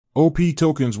OP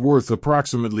tokens worth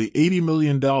approximately $80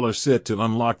 million set to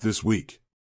unlock this week.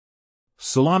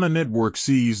 Solana network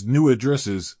sees new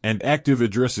addresses and active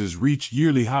addresses reach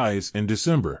yearly highs in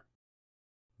December.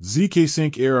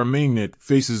 zkSync Era mainnet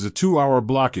faces a 2-hour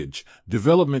blockage.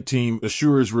 Development team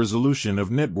assures resolution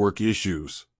of network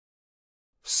issues.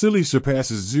 Silly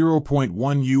surpasses 0.1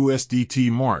 USDT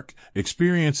mark,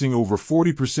 experiencing over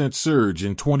 40% surge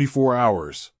in 24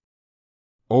 hours.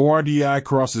 ORDI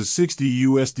crosses 60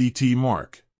 USDT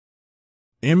mark.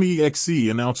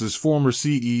 MEXC announces former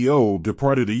CEO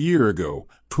departed a year ago.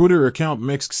 Twitter account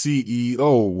MEXC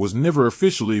CEO was never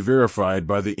officially verified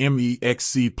by the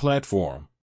MEXC platform.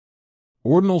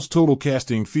 Ordinal's total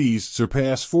casting fees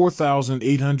surpass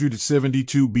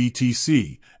 4,872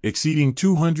 BTC, exceeding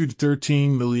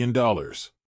 $213 million.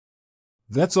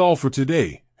 That's all for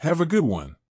today. Have a good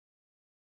one.